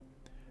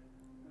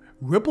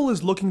Ripple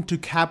is looking to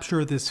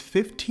capture this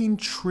 $15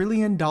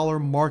 trillion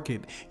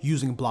market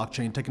using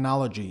blockchain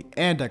technology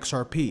and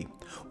XRP.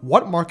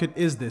 What market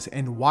is this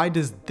and why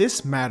does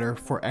this matter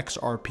for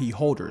XRP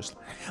holders?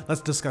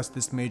 Let's discuss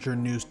this major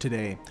news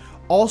today.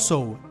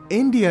 Also,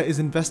 India is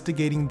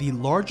investigating the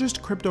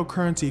largest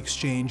cryptocurrency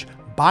exchange,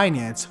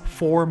 Binance,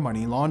 for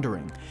money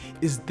laundering.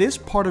 Is this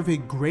part of a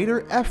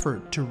greater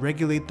effort to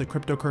regulate the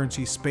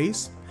cryptocurrency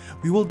space?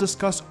 We will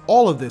discuss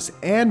all of this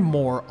and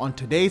more on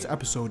today's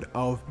episode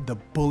of the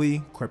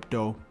Bully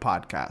Crypto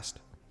Podcast.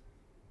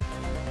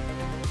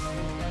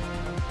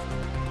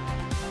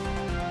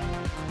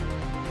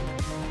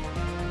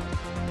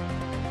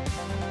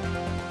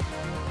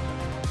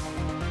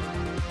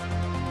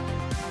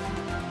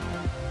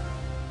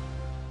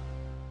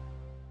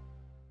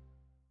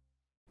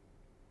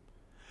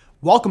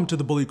 Welcome to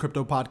the Bully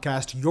Crypto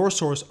Podcast, your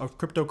source of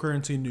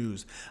cryptocurrency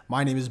news.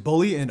 My name is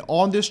Bully, and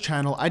on this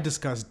channel, I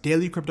discuss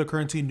daily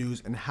cryptocurrency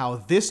news and how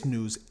this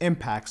news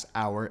impacts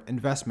our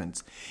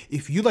investments.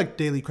 If you like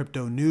daily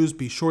crypto news,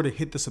 be sure to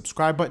hit the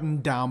subscribe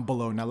button down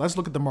below. Now, let's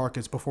look at the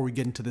markets before we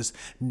get into this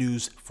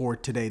news for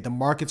today. The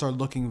markets are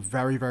looking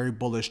very, very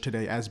bullish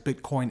today as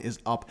Bitcoin is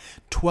up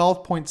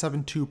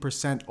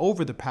 12.72%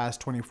 over the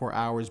past 24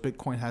 hours.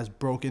 Bitcoin has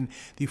broken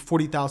the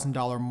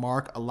 $40,000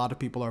 mark. A lot of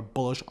people are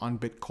bullish on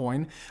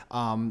Bitcoin.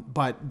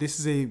 But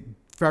this is a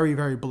very,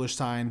 very bullish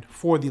sign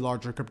for the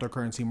larger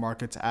cryptocurrency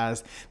markets,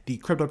 as the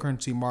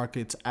cryptocurrency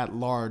markets at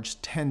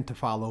large tend to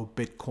follow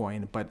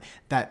Bitcoin, but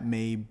that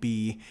may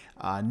be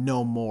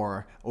no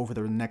more over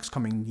the next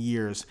coming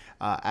years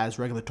as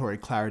regulatory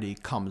clarity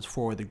comes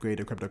for the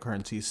greater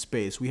cryptocurrency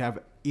space. We have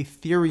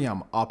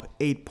Ethereum up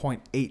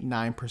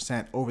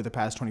 8.89% over the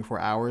past 24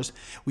 hours.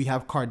 We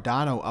have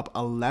Cardano up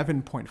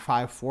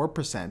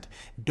 11.54%,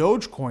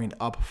 Dogecoin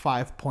up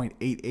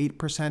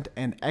 5.88%,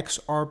 and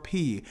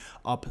XRP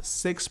up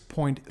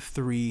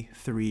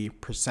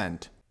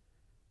 6.33%.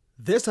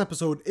 This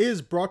episode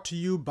is brought to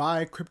you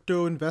by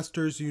Crypto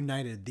Investors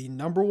United, the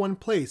 #1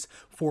 place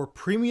for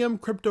premium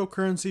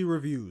cryptocurrency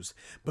reviews.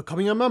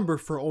 Becoming a member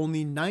for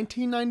only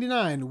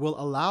 $19.99 will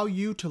allow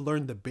you to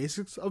learn the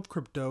basics of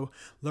crypto,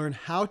 learn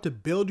how to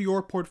build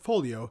your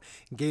portfolio,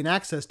 gain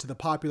access to the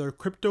popular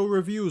Crypto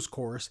Reviews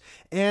course,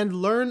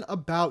 and learn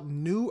about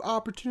new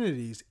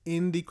opportunities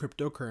in the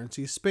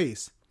cryptocurrency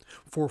space.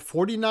 For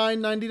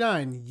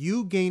 $49.99,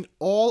 you gain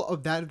all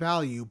of that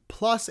value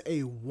plus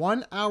a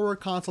 1-hour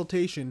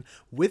consultation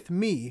with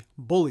me,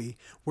 Bully,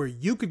 where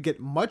you could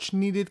get much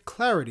needed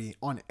clarity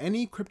on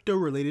any crypto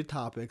related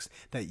topics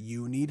that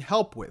you need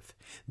help with.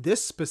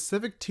 This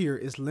specific tier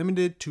is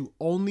limited to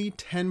only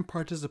 10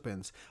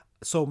 participants,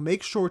 so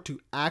make sure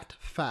to act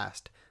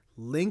fast.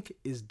 Link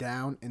is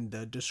down in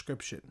the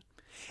description.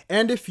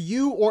 And if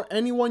you or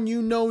anyone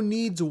you know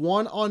needs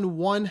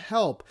one-on-one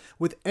help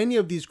with any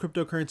of these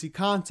cryptocurrency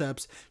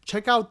concepts,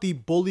 check out the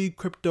Bully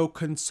Crypto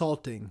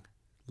Consulting.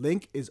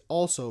 Link is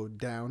also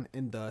down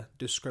in the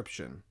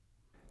description.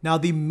 Now,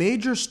 the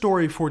major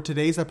story for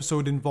today's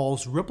episode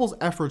involves Ripple's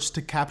efforts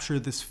to capture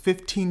this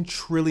 $15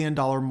 trillion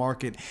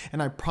market,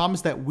 and I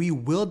promise that we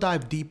will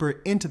dive deeper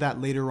into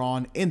that later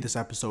on in this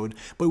episode,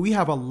 but we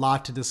have a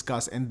lot to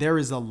discuss, and there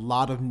is a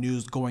lot of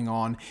news going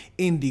on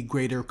in the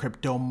greater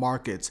crypto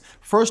markets.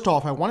 First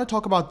off, I want to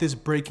talk about this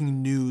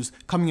breaking news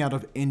coming out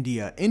of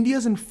India.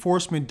 India's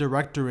enforcement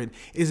directorate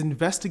is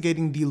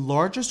investigating the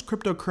largest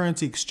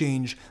cryptocurrency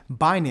exchange,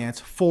 Binance,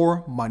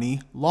 for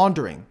money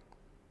laundering.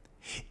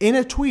 In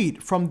a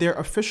tweet from their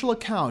official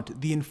account,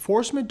 the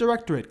Enforcement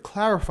Directorate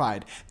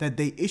clarified that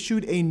they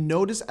issued a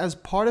notice as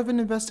part of an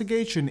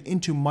investigation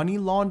into money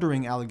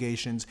laundering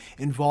allegations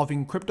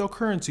involving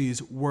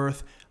cryptocurrencies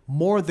worth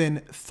more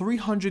than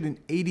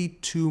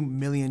 $382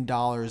 million.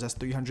 That's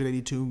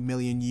 382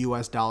 million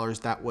US dollars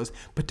that was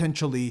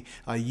potentially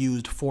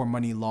used for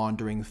money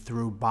laundering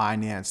through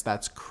Binance.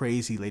 That's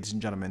crazy, ladies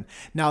and gentlemen.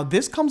 Now,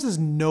 this comes as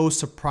no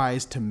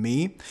surprise to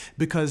me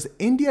because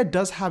India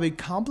does have a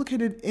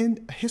complicated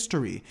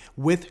history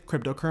with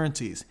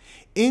cryptocurrencies.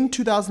 In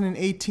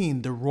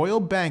 2018, the Royal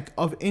Bank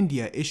of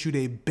India issued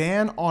a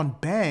ban on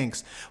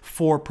banks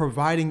for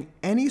providing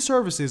any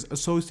services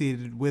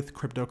associated with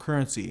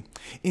cryptocurrency.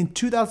 In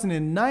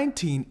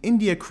 2019,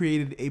 India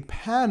created a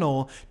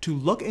panel to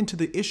look into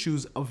the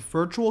issues of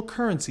virtual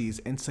currencies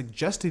and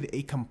suggested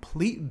a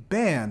complete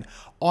ban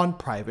on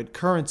private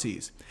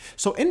currencies.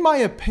 So in my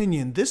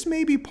opinion, this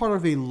may be part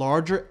of a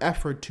larger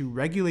effort to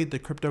regulate the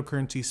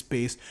cryptocurrency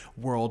space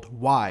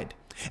worldwide.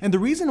 And the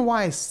reason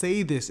why I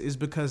say this is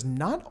because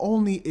not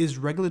only is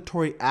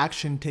regulatory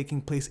action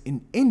taking place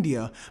in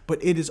India,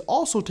 but it is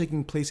also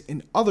taking place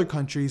in other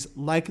countries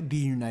like the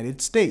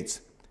United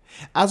States.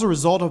 As a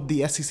result of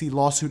the SEC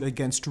lawsuit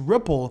against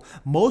Ripple,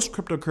 most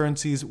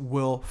cryptocurrencies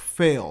will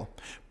fail.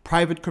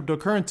 Private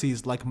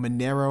cryptocurrencies like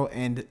Monero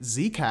and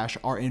Zcash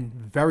are in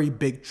very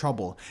big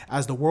trouble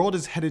as the world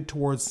is headed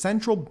towards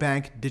central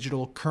bank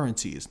digital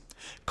currencies.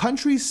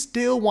 Countries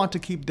still want to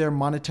keep their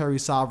monetary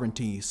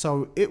sovereignty,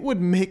 so it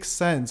would make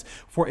sense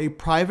for a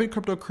private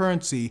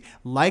cryptocurrency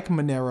like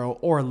Monero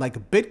or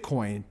like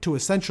Bitcoin to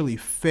essentially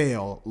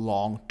fail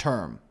long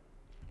term.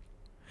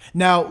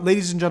 Now,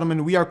 ladies and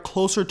gentlemen, we are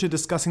closer to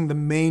discussing the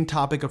main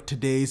topic of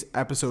today's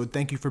episode.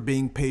 Thank you for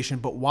being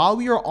patient. But while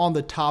we are on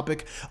the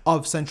topic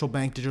of central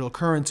bank digital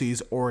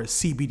currencies, or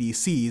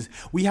CBDCs,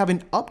 we have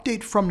an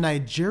update from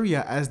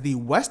Nigeria as the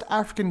West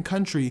African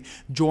country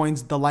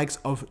joins the likes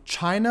of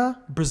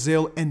China,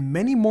 Brazil, and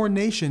many more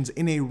nations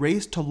in a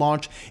race to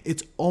launch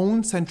its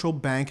own central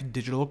bank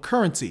digital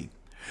currency.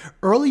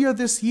 Earlier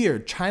this year,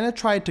 China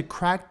tried to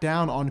crack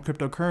down on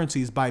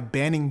cryptocurrencies by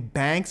banning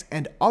banks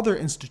and other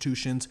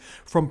institutions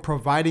from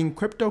providing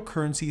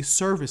cryptocurrency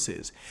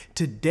services.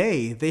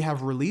 Today, they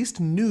have released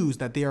news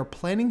that they are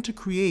planning to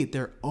create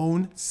their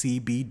own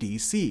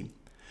CBDC.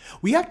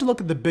 We have to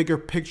look at the bigger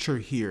picture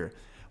here.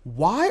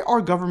 Why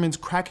are governments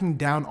cracking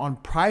down on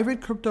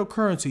private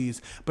cryptocurrencies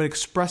but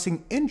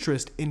expressing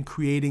interest in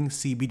creating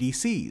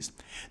CBDCs?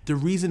 The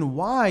reason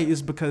why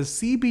is because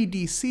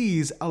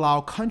CBDCs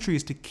allow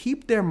countries to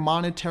keep their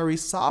monetary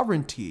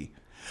sovereignty.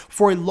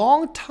 For a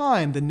long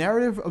time, the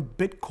narrative of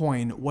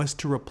Bitcoin was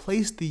to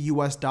replace the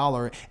US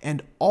dollar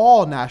and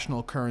all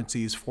national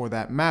currencies for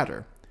that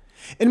matter.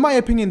 In my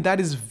opinion, that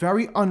is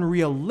very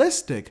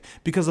unrealistic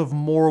because of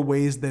more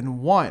ways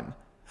than one.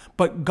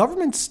 But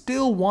governments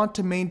still want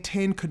to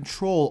maintain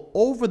control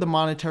over the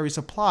monetary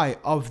supply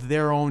of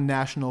their own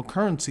national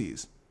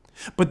currencies.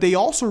 But they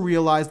also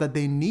realize that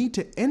they need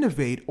to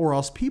innovate, or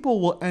else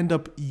people will end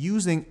up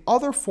using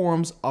other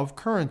forms of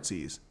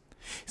currencies.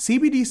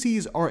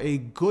 CBDCs are a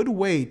good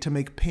way to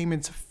make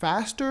payments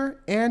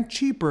faster and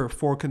cheaper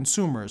for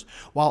consumers,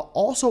 while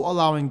also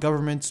allowing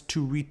governments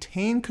to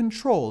retain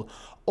control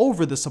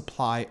over the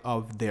supply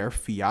of their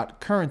fiat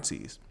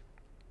currencies.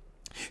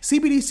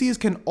 CBDCs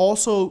can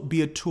also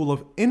be a tool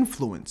of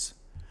influence.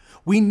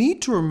 We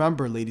need to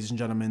remember, ladies and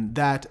gentlemen,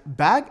 that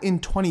back in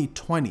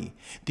 2020,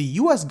 the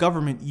US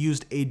government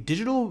used a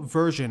digital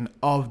version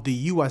of the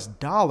US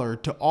dollar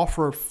to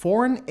offer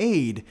foreign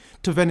aid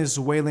to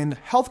Venezuelan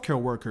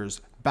healthcare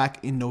workers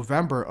back in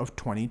November of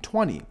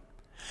 2020.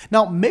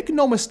 Now, make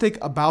no mistake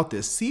about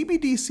this,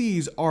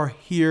 CBDCs are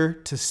here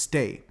to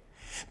stay.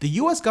 The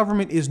US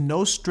government is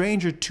no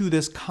stranger to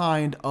this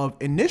kind of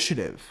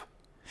initiative,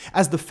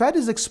 as the Fed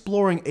is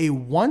exploring a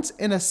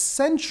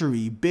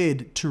once-in-a-century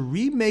bid to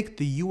remake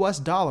the US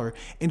dollar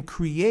and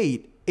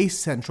create a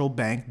central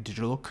bank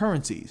digital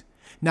currency.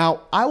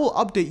 Now, I will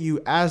update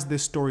you as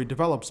this story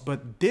develops,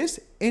 but this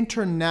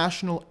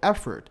international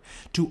effort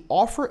to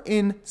offer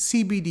in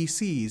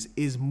CBDCs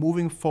is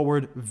moving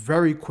forward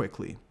very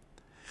quickly.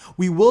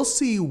 We will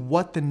see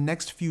what the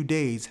next few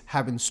days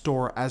have in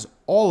store, as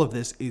all of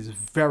this is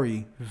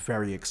very,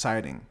 very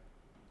exciting.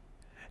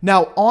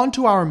 Now, on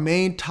to our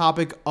main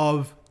topic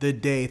of the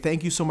day.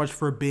 Thank you so much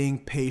for being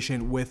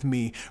patient with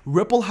me.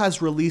 Ripple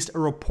has released a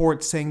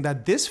report saying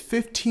that this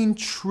 $15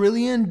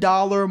 trillion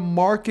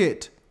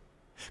market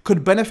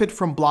could benefit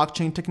from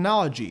blockchain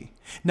technology.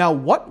 Now,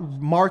 what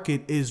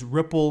market is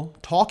Ripple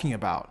talking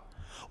about?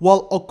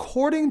 Well,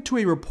 according to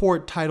a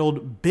report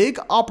titled Big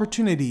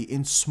Opportunity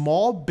in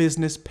Small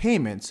Business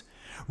Payments,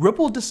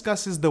 Ripple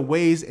discusses the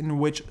ways in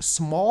which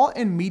small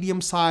and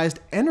medium-sized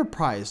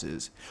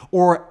enterprises,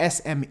 or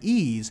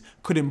SMEs,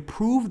 could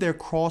improve their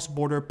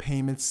cross-border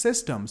payment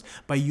systems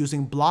by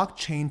using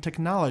blockchain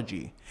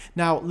technology.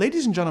 Now,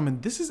 ladies and gentlemen,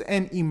 this is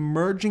an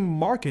emerging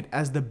market,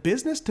 as the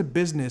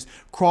business-to-business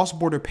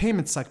cross-border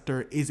payment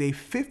sector is a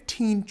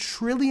 $15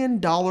 trillion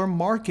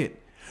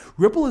market.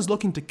 Ripple is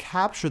looking to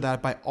capture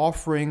that by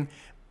offering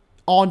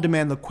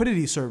on-demand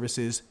liquidity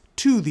services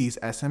to these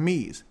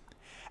SMEs.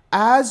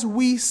 As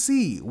we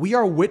see, we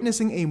are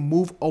witnessing a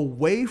move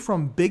away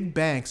from big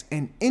banks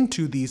and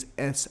into these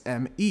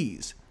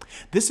SMEs.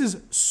 This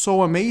is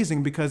so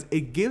amazing because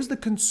it gives the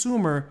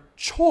consumer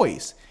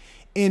choice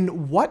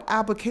in what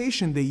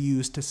application they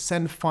use to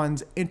send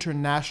funds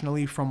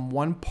internationally from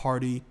one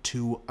party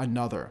to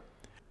another.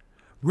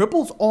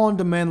 Ripple's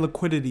on-demand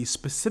liquidity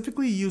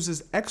specifically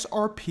uses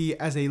XRP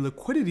as a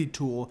liquidity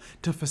tool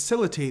to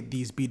facilitate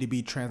these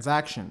B2B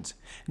transactions.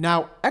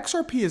 Now,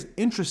 XRP is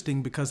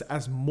interesting because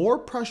as more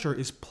pressure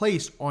is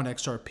placed on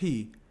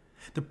XRP,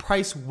 the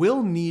price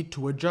will need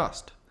to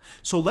adjust.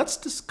 So let's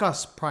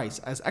discuss price,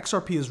 as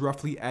XRP is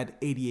roughly at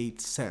 88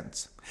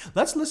 cents.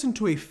 Let's listen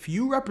to a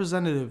few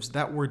representatives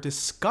that were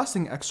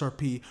discussing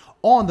XRP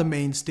on the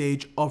main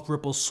stage of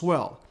Ripple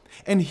Swell.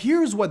 And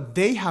here's what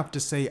they have to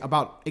say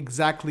about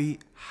exactly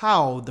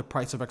how the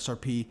price of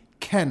XRP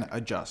can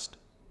adjust.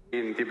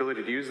 In the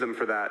ability to use them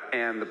for that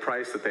and the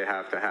price that they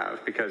have to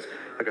have. Because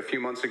like a few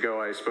months ago,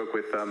 I spoke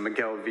with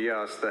Miguel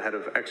Villas, the head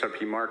of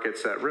XRP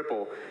markets at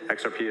Ripple.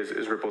 XRP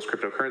is Ripple's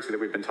cryptocurrency that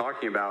we've been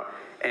talking about.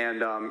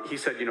 And he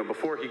said,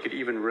 before he could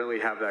even really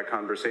have that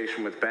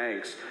conversation with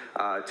banks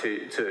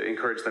to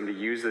encourage them to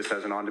use this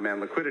as an on-demand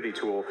liquidity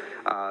tool,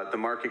 the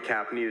market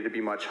cap needed to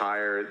be much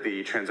higher,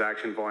 the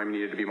transaction volume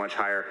needed to be much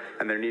higher,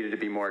 and there needed to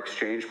be more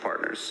exchange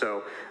partners.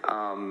 So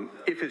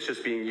if it's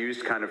just being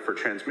used kind of for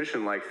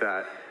transmission like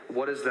that,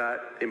 what does that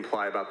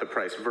imply about the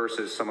price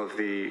versus some of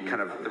the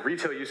kind of the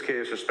retail use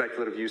case or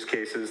speculative use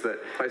cases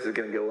that price is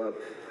going to go up?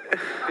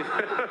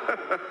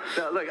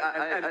 No, look,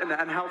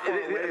 and how far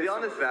away the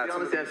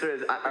honest answer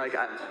is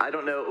I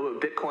don't know.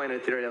 Bitcoin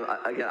and Ethereum,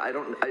 again, I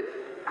don't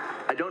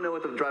know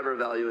what the driver of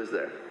value is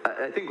there.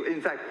 I think,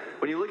 in fact,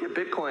 when you look at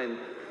Bitcoin,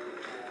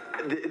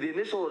 the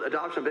initial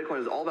adoption of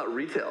Bitcoin is all about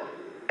retail,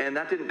 and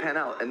that didn't pan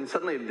out. And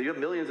suddenly you have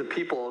millions of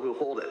people who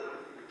hold it.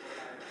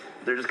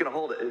 They're just going to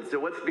hold it. So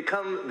what's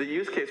become the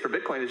use case for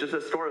Bitcoin is just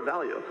a store of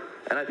value,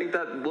 and I think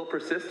that will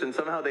persist. And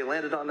somehow they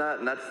landed on that,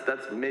 and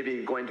that's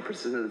maybe going to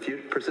persist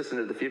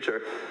into the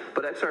future.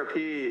 But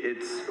XRP,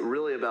 it's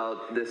really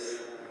about this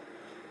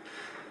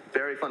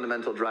very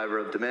fundamental driver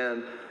of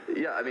demand.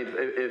 Yeah, I mean,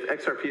 if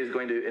XRP is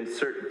going to be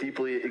inserted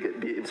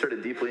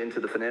deeply into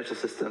the financial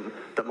system,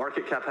 the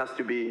market cap has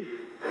to be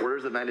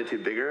orders of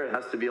magnitude bigger. It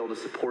has to be able to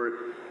support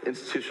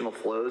institutional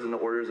flows in the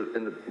orders of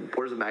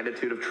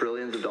magnitude of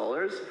trillions of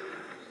dollars.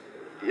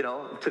 You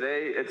know,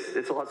 today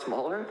it's a lot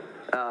smaller.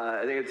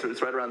 I think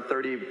it's right around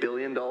 $30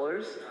 billion.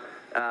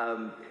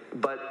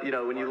 But, you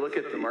know, when you look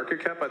at the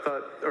market cap, I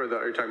thought, or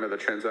are you talking about the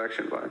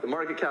transaction volume? The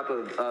market cap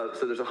of,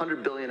 so there's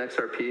 100 billion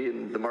XRP,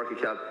 and the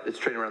market cap is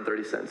trading around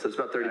 30 cents. So it's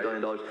about $30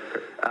 billion.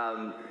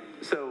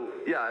 So,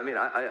 yeah, I mean,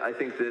 I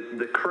think that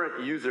the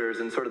current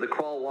users and sort of the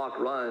crawl, walk,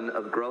 run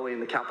of growing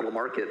the capital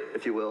market,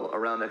 if you will,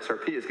 around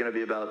XRP is going to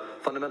be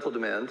about fundamental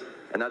demand,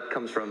 and that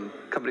comes from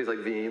companies like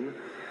Veeam.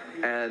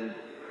 And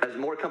as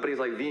more companies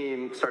like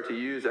Veeam start to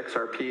use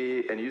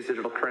XRP and use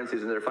digital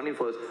currencies in their funding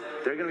flows,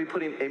 they're going to be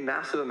putting a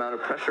massive amount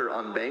of pressure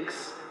on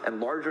banks and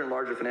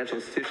larger financial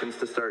institutions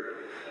to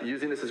start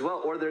using this as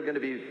well, or they're going to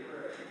be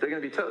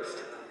toast.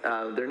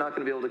 They're not going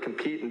to be able to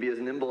compete and be as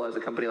nimble as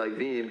a company like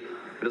Veeam,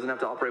 who doesn't have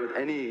to operate with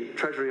any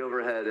treasury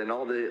overhead and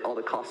all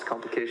the cost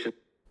complications.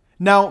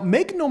 Now,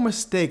 make no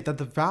mistake that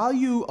the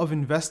value of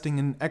investing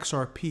in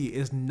XRP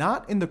is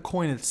not in the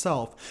coin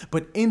itself,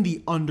 but in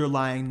the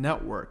underlying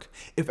network.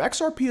 If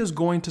XRP is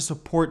going to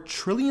support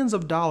trillions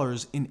of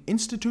dollars in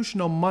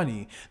institutional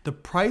money, the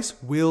price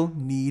will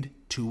need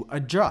to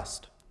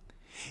adjust.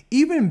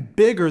 Even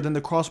bigger than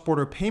the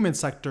cross-border payment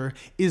sector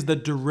is the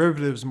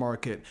derivatives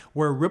market,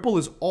 where Ripple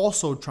is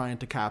also trying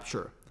to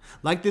capture.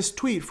 Like this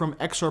tweet from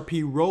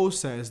XRP Rose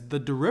says, the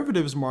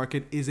derivatives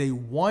market is a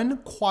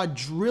 $1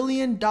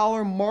 quadrillion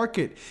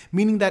market,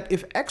 meaning that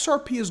if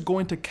XRP is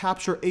going to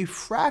capture a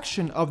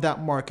fraction of that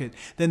market,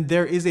 then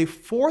there is a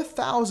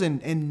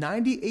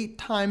 4,098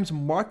 times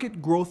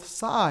market growth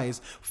size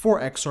for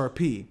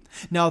XRP.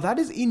 Now that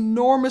is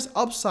enormous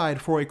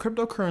upside for a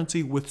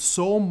cryptocurrency with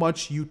so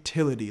much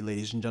utility,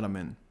 ladies and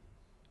gentlemen.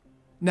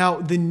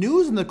 Now, the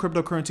news in the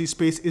cryptocurrency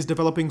space is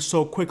developing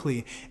so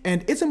quickly,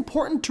 and it's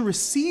important to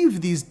receive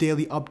these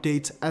daily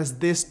updates as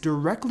this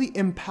directly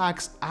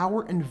impacts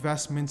our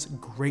investments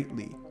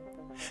greatly.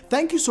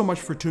 Thank you so much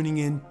for tuning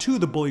in to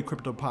the Bully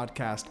Crypto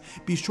Podcast.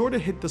 Be sure to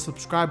hit the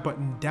subscribe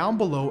button down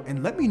below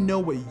and let me know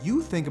what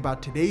you think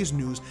about today's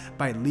news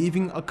by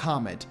leaving a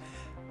comment.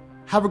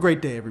 Have a great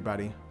day,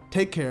 everybody.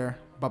 Take care.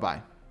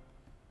 Bye-bye.